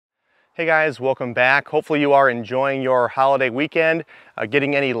Hey guys, welcome back. Hopefully you are enjoying your holiday weekend,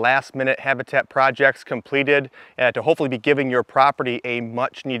 getting any last-minute habitat projects completed, and to hopefully be giving your property a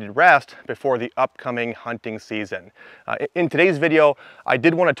much-needed rest before the upcoming hunting season. In today's video, I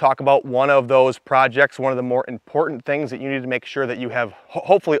did want to talk about one of those projects, one of the more important things that you need to make sure that you have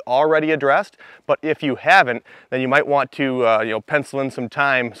hopefully already addressed, but if you haven't, then you might want to pencil in some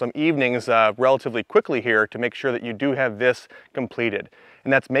time, some evenings relatively quickly here to make sure that you do have this completed.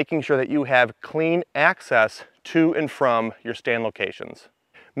 And that's making sure that you have clean access to and from your stand locations.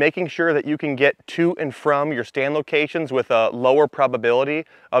 Making sure that you can get to and from your stand locations with a lower probability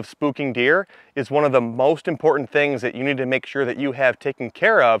of spooking deer is one of the most important things that you need to make sure that you have taken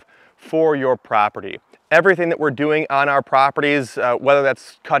care of for your property. Everything that we're doing on our properties, whether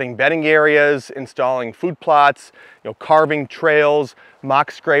that's cutting bedding areas, installing food plots, carving trails,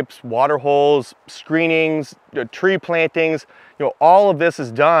 mock scrapes, water holes, screenings, tree plantings, all of this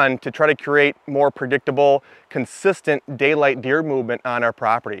is done to try to create more predictable, consistent daylight deer movement on our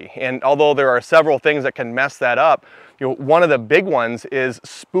property. And although there are several things that can mess that up, one of the big ones is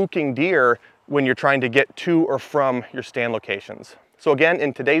spooking deer when you're trying to get to or from your stand locations. So again,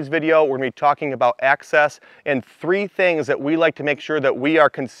 in today's video, we're going to be talking about access and 3 things that we like to make sure that we are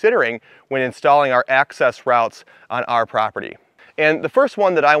considering when installing our access routes on our property. And the first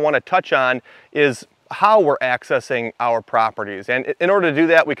one that I want to touch on is how we're accessing our properties. And in order to do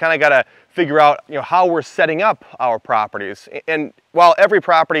that, we kind of got to figure out how we're setting up our properties. And while every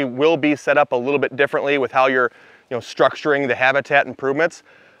property will be set up a little bit differently with how you're structuring the habitat improvements,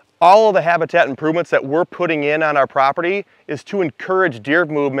 all of the habitat improvements that we're putting in on our property is to encourage deer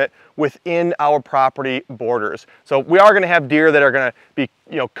movement within our property borders. So we are going to have deer that are going to be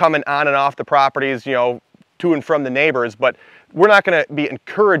coming on and off the properties, to and from the neighbors, but we're not going to be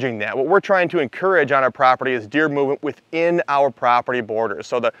encouraging that. What we're trying to encourage on our property is deer movement within our property borders.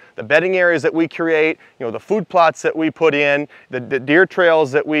 So the bedding areas that we create, the food plots that we put in, the deer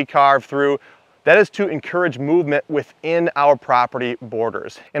trails that we carve through, that is to encourage movement within our property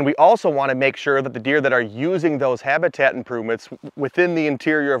borders. And we also want to make sure that the deer that are using those habitat improvements within the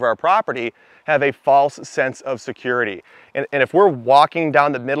interior of our property have a false sense of security. And if we're walking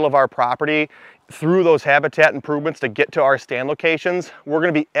down the middle of our property through those habitat improvements to get to our stand locations, we're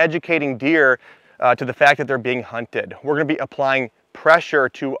going to be educating deer to the fact that they're being hunted. We're going to be applying pressure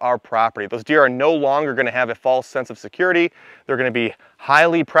to our property. Those deer are no longer going to have a false sense of security. They're going to be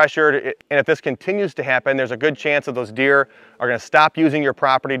highly pressured, and if this continues to happen, there's a good chance that those deer are going to stop using your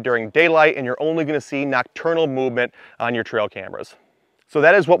property during daylight, and you're only going to see nocturnal movement on your trail cameras. So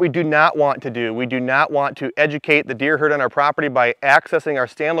that is what we do not want to do. We do not want to educate the deer herd on our property by accessing our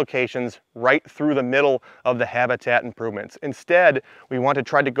stand locations right through the middle of the habitat improvements. Instead, we want to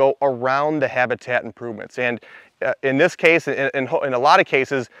try to go around the habitat improvements. And in this case, in a lot of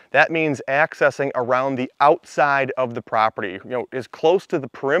cases, that means accessing around the outside of the property, as close to the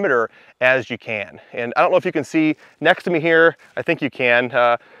perimeter as you can. And I don't know if you can see next to me here, I think you can,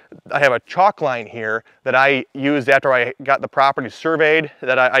 I have a chalk line here that I used after I got the property surveyed,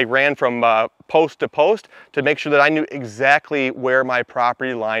 that I ran from post to post to make sure that I knew exactly where my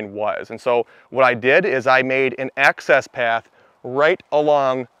property line was. And so what I did is I made an access path right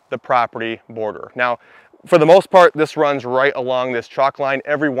along the property border. Now, for the most part, this runs right along this chalk line.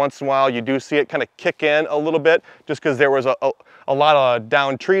 Every once in a while, you do see it kind of kick in a little bit just because there was a lot of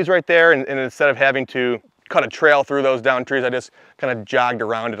downed trees right there. And instead of having to cut a trail through those downed trees, I just kind of jogged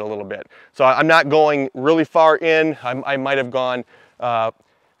around it a little bit. So I'm not going really far in. I might have gone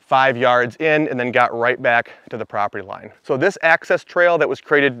 5 yards in and then got right back to the property line. So this access trail that was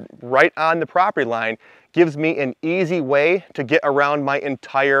created right on the property line gives me an easy way to get around my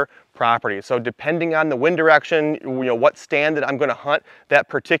entire property. So depending on the wind direction, what stand that I'm going to hunt that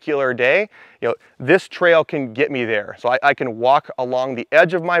particular day, this trail can get me there. So I can walk along the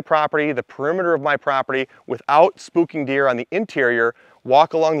edge of my property, the perimeter of my property, without spooking deer on the interior,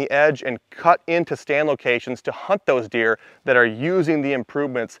 walk along the edge and cut into stand locations to hunt those deer that are using the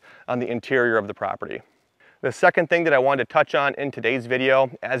improvements on the interior of the property. The second thing that I wanted to touch on in today's video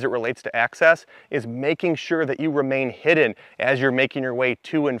as it relates to access is making sure that you remain hidden as you're making your way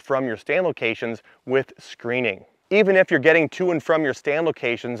to and from your stand locations with screening. Even if you're getting to and from your stand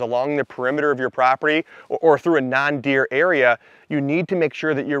locations along the perimeter of your property or through a non-deer area, you need to make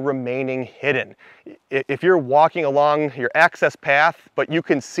sure that you're remaining hidden. If you're walking along your access path, but you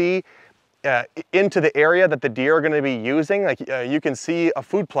can see into the area that the deer are going to be using, like you can see a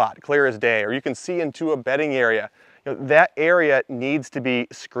food plot clear as day, or you can see into a bedding area, that area needs to be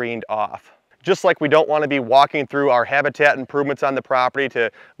screened off. Just like we don't want to be walking through our habitat improvements on the property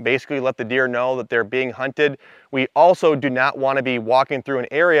to basically let the deer know that they're being hunted, we also do not want to be walking through an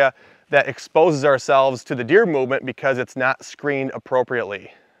area that exposes ourselves to the deer movement because it's not screened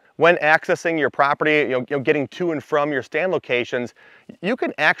appropriately. When accessing your property, getting to and from your stand locations, you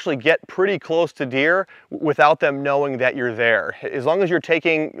can actually get pretty close to deer without them knowing that you're there. As long as you're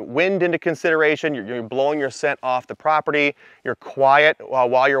taking wind into consideration, you're blowing your scent off the property, you're quiet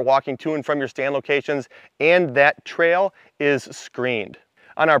while you're walking to and from your stand locations, and that trail is screened.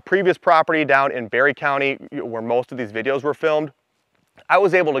 On our previous property down in Barry County, where most of these videos were filmed, I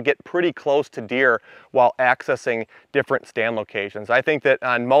was able to get pretty close to deer while accessing different stand locations. I think that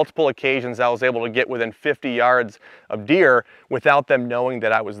on multiple occasions I was able to get within 50 yards of deer without them knowing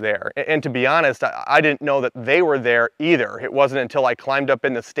that I was there. And to be honest, I didn't know that they were there either. It wasn't until I climbed up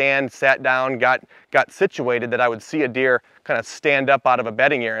in the stand, sat down, got situated, that I would see a deer kind of stand up out of a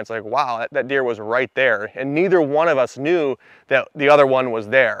bedding area. It's like, wow, that deer was right there. And neither one of us knew that the other one was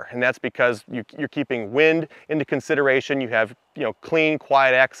there. And that's because you're keeping wind into consideration. You have clean,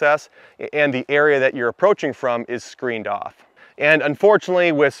 quiet access, and the area that you're approaching from is screened off. And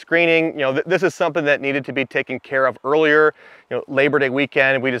unfortunately, with screening, this is something that needed to be taken care of earlier. Labor Day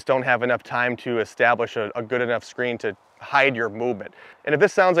weekend, we just don't have enough time to establish a good enough screen to hide your movement. And if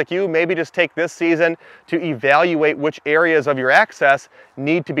this sounds like you, maybe just take this season to evaluate which areas of your access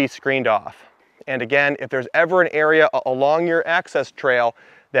need to be screened off. And again, if there's ever an area along your access trail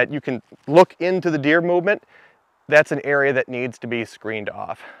that you can look into the deer movement, that's an area that needs to be screened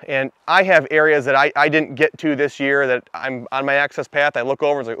off. And I have areas that I didn't get to this year that I'm on my access path. I look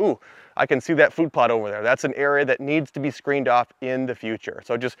over and say, ooh, I can see that food plot over there. That's an area that needs to be screened off in the future.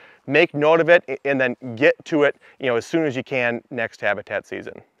 So just make note of it and then get to it, as soon as you can next habitat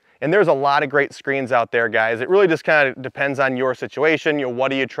season. And there's a lot of great screens out there, guys. It really just kind of depends on your situation.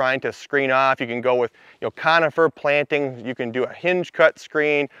 What are you trying to screen off? You can go with conifer planting. You can do a hinge cut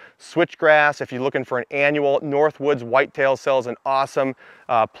screen, switchgrass. If you're looking for an annual, Northwoods whitetail sells an awesome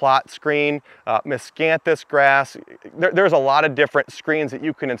plot screen. Miscanthus grass. There's a lot of different screens that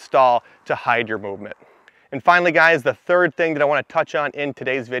you can install to hide your movement. And finally, guys, the third thing that I want to touch on in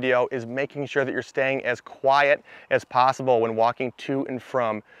today's video is making sure that you're staying as quiet as possible when walking to and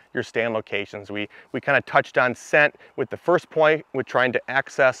from your stand locations. We kind of touched on scent with the first point, with trying to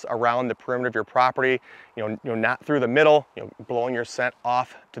access around the perimeter of your property, not through the middle, blowing your scent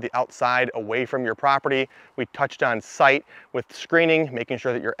off to the outside away from your property. We touched on sight with screening, making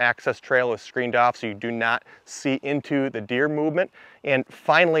sure that your access trail is screened off so you do not see into the deer movement. And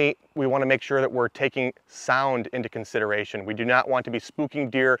finally, we want to make sure that we're taking sound into consideration. We do not want to be spooking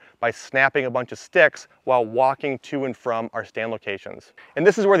deer by snapping a bunch of sticks while walking to and from our stand locations. And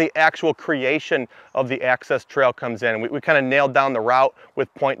this is where the actual creation of the access trail comes in. We kind of nailed down the route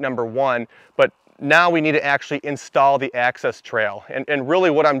with point number 1, but now we need to actually install the access trail. And really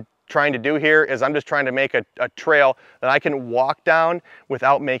what I'm trying to do here is I'm just trying to make a trail that I can walk down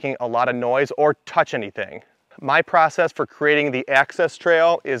without making a lot of noise or touch anything. My process for creating the access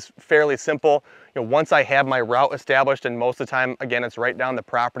trail is fairly simple. Once I have my route established, and most of the time, again, it's right down the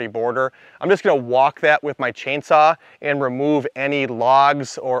property border, I'm just gonna walk that with my chainsaw and remove any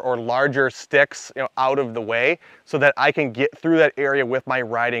logs or larger sticks out of the way so that I can get through that area with my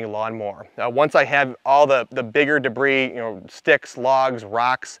riding lawnmower. Once I have all the bigger debris, sticks, logs,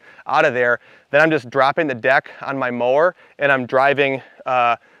 rocks out of there, then I'm just dropping the deck on my mower and I'm driving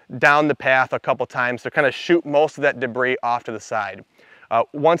down the path a couple times to kind of shoot most of that debris off to the side.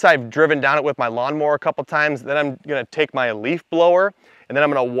 Once I've driven down it with my lawnmower a couple times, then I'm gonna take my leaf blower and then I'm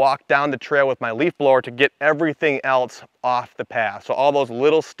gonna walk down the trail with my leaf blower to get everything else off the path. So all those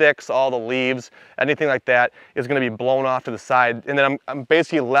little sticks, all the leaves, anything like that is gonna be blown off to the side. And then I'm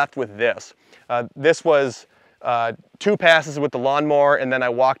basically left with this. This was 2 passes with the lawnmower, and then I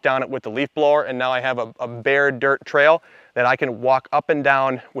walked down it with the leaf blower, and now I have a bare dirt trail that I can walk up and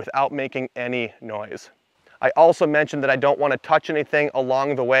down without making any noise. I also mentioned that I don't want to touch anything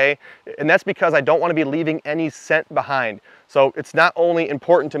along the way, and that's because I don't want to be leaving any scent behind. So it's not only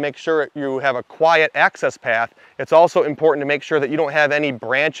important to make sure you have a quiet access path, it's also important to make sure that you don't have any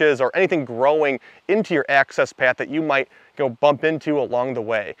branches or anything growing into your access path that you might bump into along the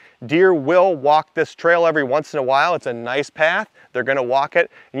way. Deer will walk this trail every once in a while. It's a nice path. They're going to walk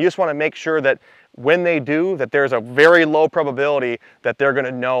it, and you just want to make sure that when they do, that there's a very low probability that they're going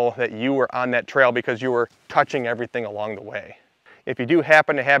to know that you were on that trail because you were touching everything along the way. If you do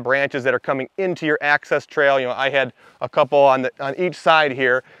happen to have branches that are coming into your access trail, I had a couple on each side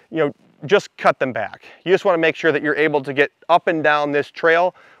here, just cut them back. You just want to make sure that you're able to get up and down this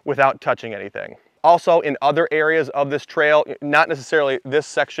trail without touching anything. Also, in other areas of this trail, not necessarily this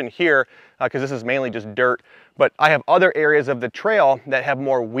section here, because this is mainly just dirt, but I have other areas of the trail that have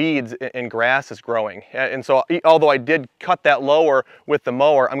more weeds and grass is growing. And so although I did cut that lower with the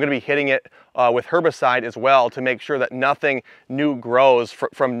mower, I'm going to be hitting it with herbicide as well to make sure that nothing new grows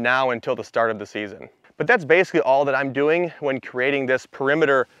from now until the start of the season. But that's basically all that I'm doing when creating this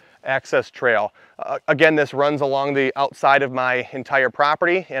perimeter access trail. Again, this runs along the outside of my entire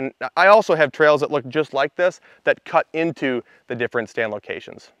property, and I also have trails that look just like this that cut into the different stand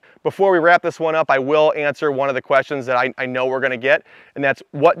locations. Before we wrap this one up, I will answer one of the questions that I know we're going to get, and that's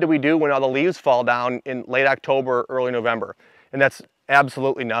what do we do when all the leaves fall down in late October, early November? And that's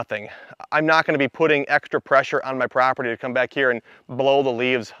absolutely nothing. I'm not going to be putting extra pressure on my property to come back here and blow the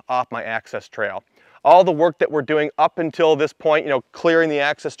leaves off my access trail. All the work that we're doing up until this point, clearing the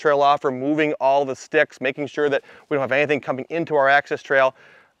access trail off, removing all the sticks, making sure that we don't have anything coming into our access trail,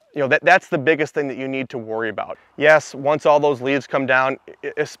 that's the biggest thing that you need to worry about. Yes, once all those leaves come down,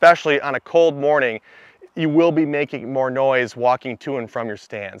 especially on a cold morning, you will be making more noise walking to and from your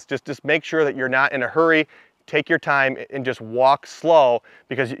stands. Just make sure that you're not in a hurry. Take your time and just walk slow,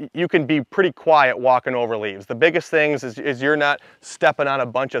 because you can be pretty quiet walking over leaves. The biggest things is you're not stepping on a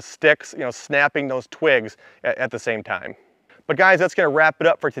bunch of sticks, snapping those twigs at the same time. But guys, that's going to wrap it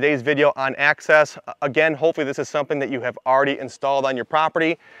up for today's video on access. Again, hopefully this is something that you have already installed on your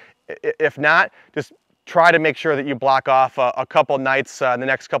property. If not, just try to make sure that you block off a couple nights in the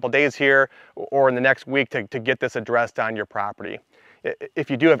next couple days here or in the next week to get this addressed on your property. If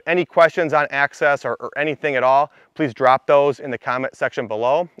you do have any questions on access or anything at all, please drop those in the comment section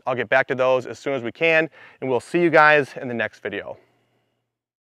below. I'll get back to those as soon as we can, and we'll see you guys in the next video.